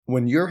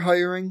When you're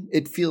hiring,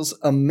 it feels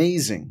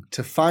amazing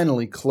to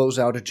finally close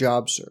out a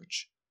job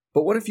search.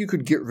 But what if you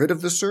could get rid of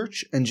the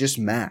search and just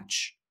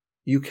match?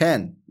 You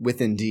can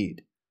with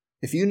Indeed.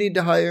 If you need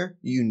to hire,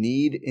 you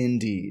need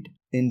Indeed.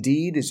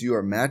 Indeed is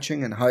your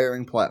matching and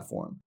hiring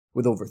platform.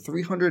 With over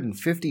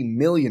 350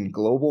 million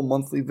global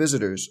monthly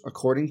visitors,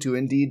 according to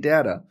Indeed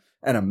data,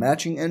 and a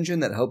matching engine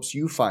that helps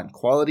you find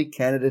quality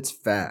candidates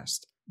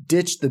fast.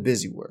 Ditch the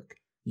busy work.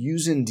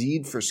 Use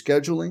Indeed for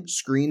scheduling,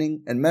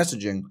 screening, and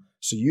messaging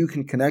so you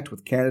can connect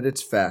with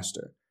candidates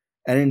faster.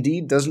 And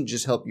Indeed doesn't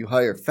just help you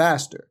hire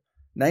faster.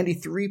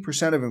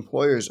 93% of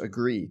employers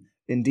agree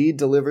Indeed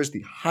delivers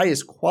the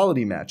highest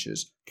quality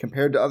matches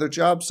compared to other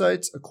job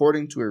sites,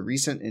 according to a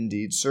recent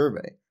Indeed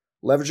survey.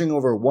 Leveraging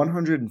over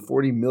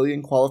 140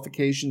 million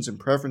qualifications and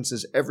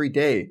preferences every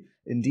day,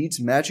 Indeed's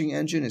matching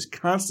engine is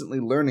constantly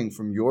learning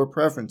from your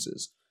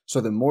preferences, so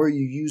the more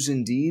you use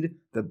Indeed,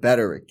 the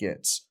better it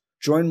gets.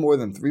 Join more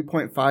than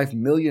 3.5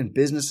 million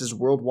businesses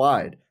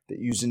worldwide that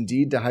use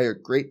Indeed to hire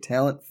great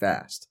talent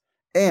fast.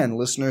 And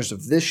listeners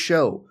of this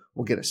show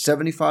will get a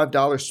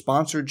 $75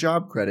 sponsored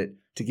job credit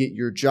to get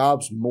your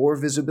jobs more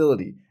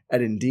visibility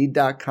at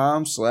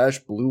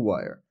Indeed.com/Blue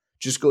Wire.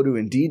 Just go to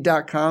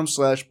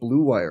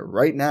Indeed.com/Blue Wire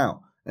right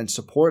now and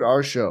support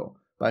our show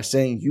by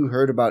saying you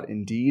heard about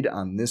Indeed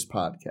on this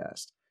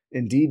podcast.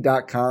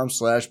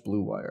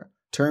 Indeed.com/Blue Wire.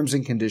 Terms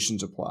and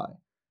conditions apply.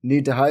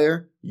 Need to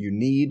hire? You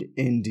need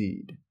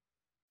Indeed.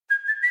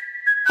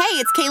 Hey,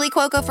 it's Kaylee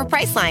Cuoco for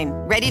Priceline.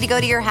 Ready to go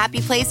to your happy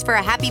place for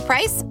a happy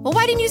price? Well,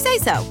 why didn't you say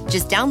so?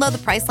 Just download the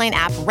Priceline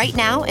app right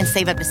now and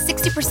save up to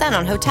 60%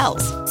 on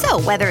hotels.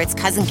 So whether it's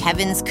Cousin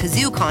Kevin's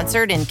Kazoo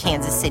Concert in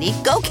Kansas City,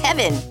 go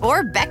Kevin,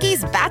 or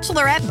Becky's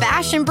Bachelorette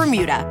Bash in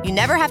Bermuda, you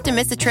never have to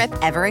miss a trip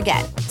ever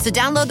again. So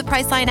download the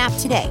Priceline app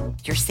today.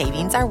 Your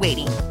savings are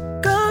waiting.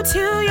 Go to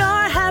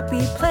your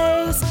happy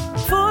place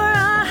for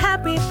a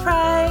happy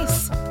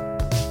price.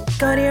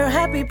 Go to your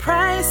happy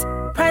price,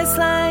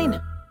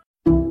 Priceline.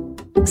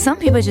 Some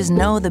people just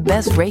know the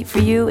best rate for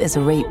you is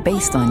a rate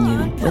based on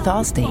you with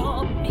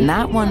Allstate.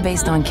 Not one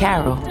based on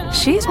Carol.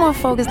 She's more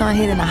focused on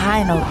hitting a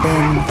high note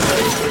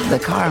than the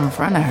car in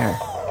front of her.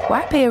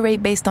 Why pay a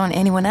rate based on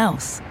anyone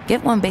else?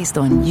 Get one based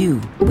on you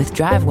with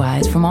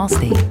DriveWise from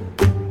Allstate.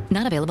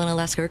 Not available in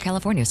Alaska or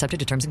California, subject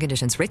to terms and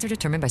conditions. Rates are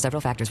determined by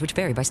several factors, which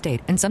vary by state.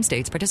 In some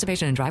states,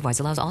 participation in DriveWise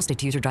allows Allstate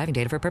to use your driving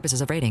data for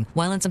purposes of rating.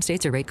 While in some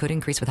states, your rate could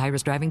increase with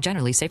high-risk driving.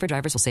 Generally, safer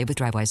drivers will save with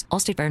DriveWise.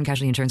 Allstate Fire and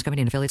Casualty Insurance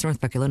Company and affiliates,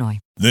 Northbrook, Illinois.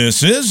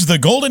 This is the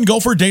Golden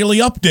Gopher Daily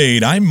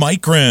Update. I'm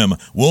Mike Grimm.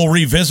 We'll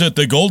revisit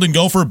the Golden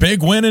Gopher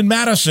big win in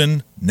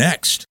Madison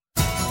next.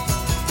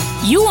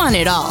 You want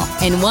it all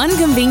in one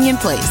convenient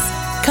place.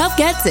 Cub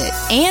gets it,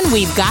 and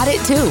we've got it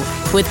too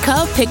with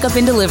Cub Pickup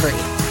and Delivery.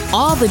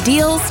 All the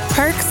deals,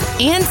 perks,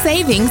 and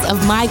savings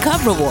of My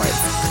Cub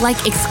Rewards,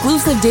 like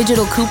exclusive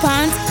digital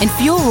coupons and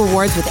fuel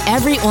rewards with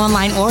every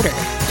online order.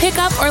 Pick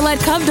up or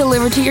let Cub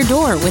deliver to your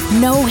door with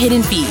no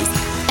hidden fees,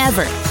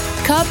 ever.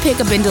 Cub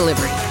Pickup and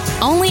Delivery,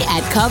 only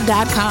at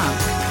Cub.com.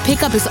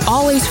 Pickup is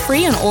always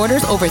free on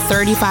orders over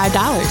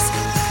 $35.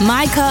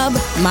 My Cub,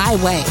 my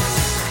way.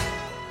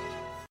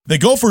 The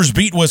Gophers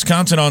beat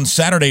Wisconsin on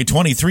Saturday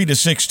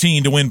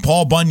 23-16 to win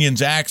Paul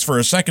Bunyan's Axe for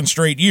a second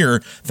straight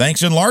year,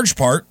 thanks in large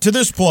part to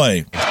this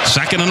play.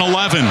 2nd and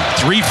 11,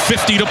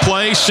 3:50 to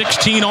play,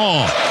 16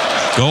 all.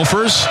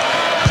 Gophers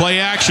play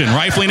action,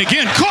 rifling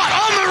again, caught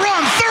on the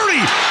run, 30,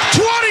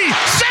 20,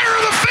 center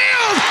of the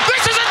field.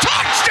 This is a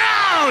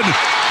touchdown!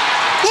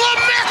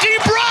 Lemecki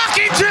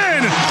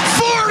Brockington,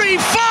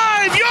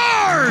 45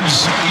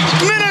 yards.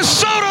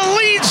 Minnesota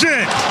leads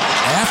it.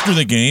 After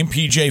the game,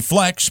 P.J.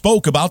 Fleck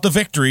spoke about the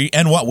victory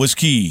and what was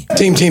key.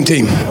 Team.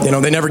 You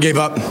know, they never gave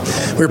up.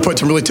 We were put in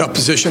some really tough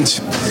positions.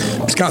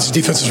 Wisconsin's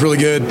defense is really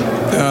good,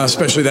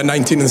 especially that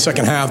 19 in the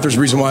second half. There's a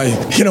reason why,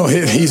 you know,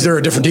 they're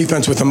a different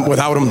defense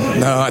without him.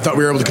 I thought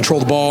we were able to control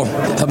the ball.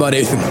 How about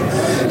Ethan?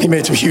 He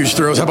made some huge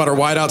throws. How about our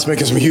wideouts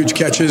making some huge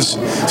catches,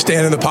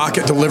 standing in the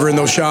pocket, delivering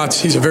those shots?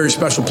 He's a very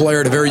special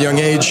player at a very young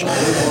age.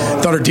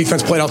 Thought our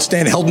defense played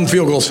outstanding, held in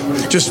field goals.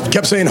 Just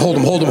kept saying, hold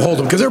them,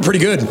 because they were pretty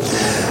good.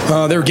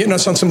 They were getting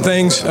us on some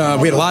things. We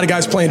had a lot of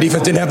guys playing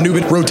defense. Didn't have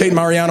Nubin rotating,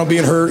 Mariano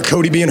being hurt,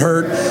 Cody being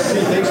hurt,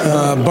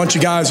 a bunch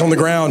of guys on the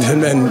ground,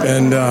 and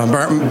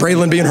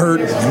Braylon being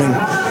hurt. I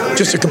mean,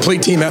 just a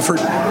complete team effort.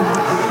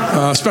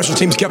 Special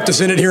teams kept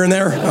us in it here and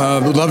there.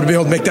 We'd love to be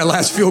able to make that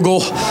last field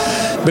goal,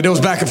 but it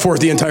was back and forth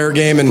the entire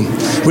game, and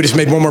we just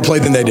made one more play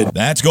than they did.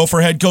 That's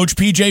Gopher head coach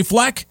P.J.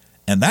 Fleck,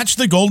 and that's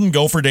the Golden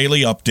Gopher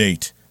Daily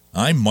Update.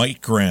 I'm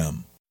Mike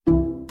Grimm.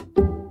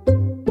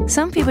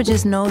 Some people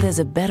just know there's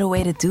a better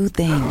way to do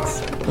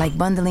things, like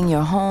bundling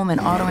your home and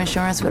auto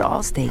insurance with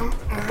Allstate,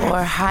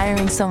 or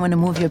hiring someone to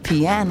move your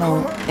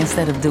piano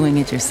instead of doing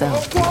it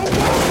yourself.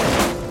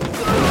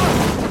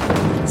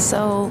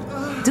 So,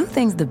 do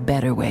things the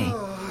better way.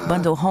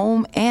 Bundle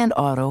home and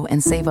auto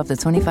and save up to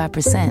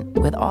 25%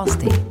 with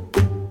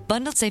Allstate.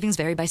 Bundled savings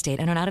vary by state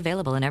and are not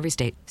available in every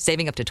state.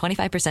 Saving up to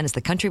 25% is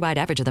the countrywide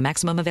average of the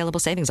maximum available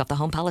savings off the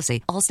home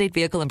policy. Allstate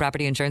Vehicle and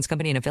Property Insurance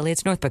Company and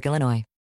affiliates, Northbrook, Illinois.